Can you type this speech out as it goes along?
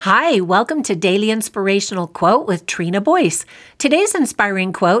Hi, welcome to Daily Inspirational Quote with Trina Boyce. Today's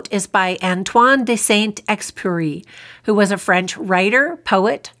inspiring quote is by Antoine de Saint-Exupéry, who was a French writer,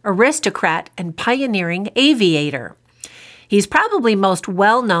 poet, aristocrat, and pioneering aviator. He's probably most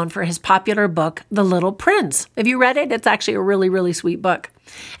well known for his popular book, The Little Prince. Have you read it? It's actually a really, really sweet book.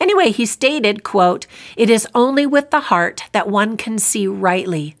 Anyway, he stated, quote, "It is only with the heart that one can see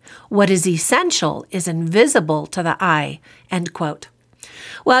rightly. What is essential is invisible to the eye," end quote.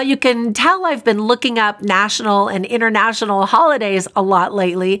 Well, you can tell I've been looking up national and international holidays a lot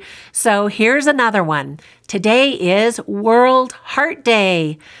lately, so here's another one. Today is World Heart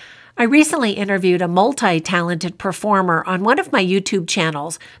Day. I recently interviewed a multi-talented performer on one of my YouTube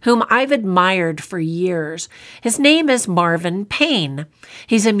channels whom I've admired for years. His name is Marvin Payne.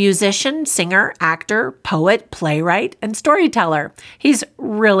 He's a musician, singer, actor, poet, playwright, and storyteller. He's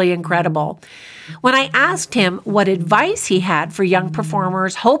really incredible. When I asked him what advice he had for young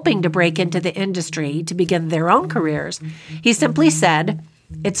performers hoping to break into the industry to begin their own careers, he simply said,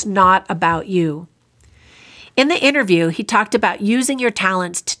 "It's not about you." In the interview, he talked about using your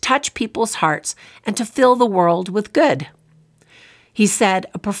talents to touch people's hearts and to fill the world with good. He said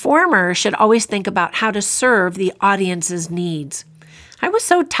a performer should always think about how to serve the audience's needs. I was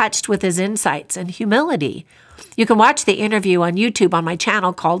so touched with his insights and humility. You can watch the interview on YouTube on my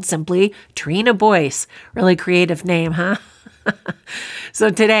channel called simply Trina Boyce. Really creative name, huh? So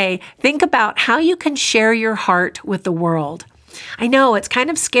today, think about how you can share your heart with the world. I know it's kind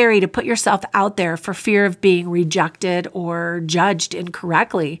of scary to put yourself out there for fear of being rejected or judged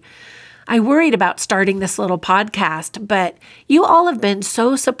incorrectly. I worried about starting this little podcast, but you all have been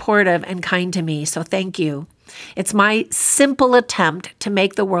so supportive and kind to me, so thank you. It's my simple attempt to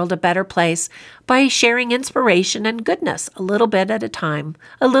make the world a better place by sharing inspiration and goodness a little bit at a time,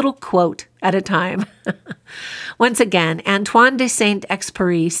 a little quote at a time. Once again, Antoine de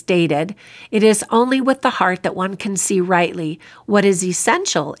Saint-Exupéry stated, "It is only with the heart that one can see rightly. What is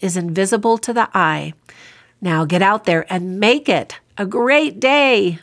essential is invisible to the eye." Now get out there and make it a great day.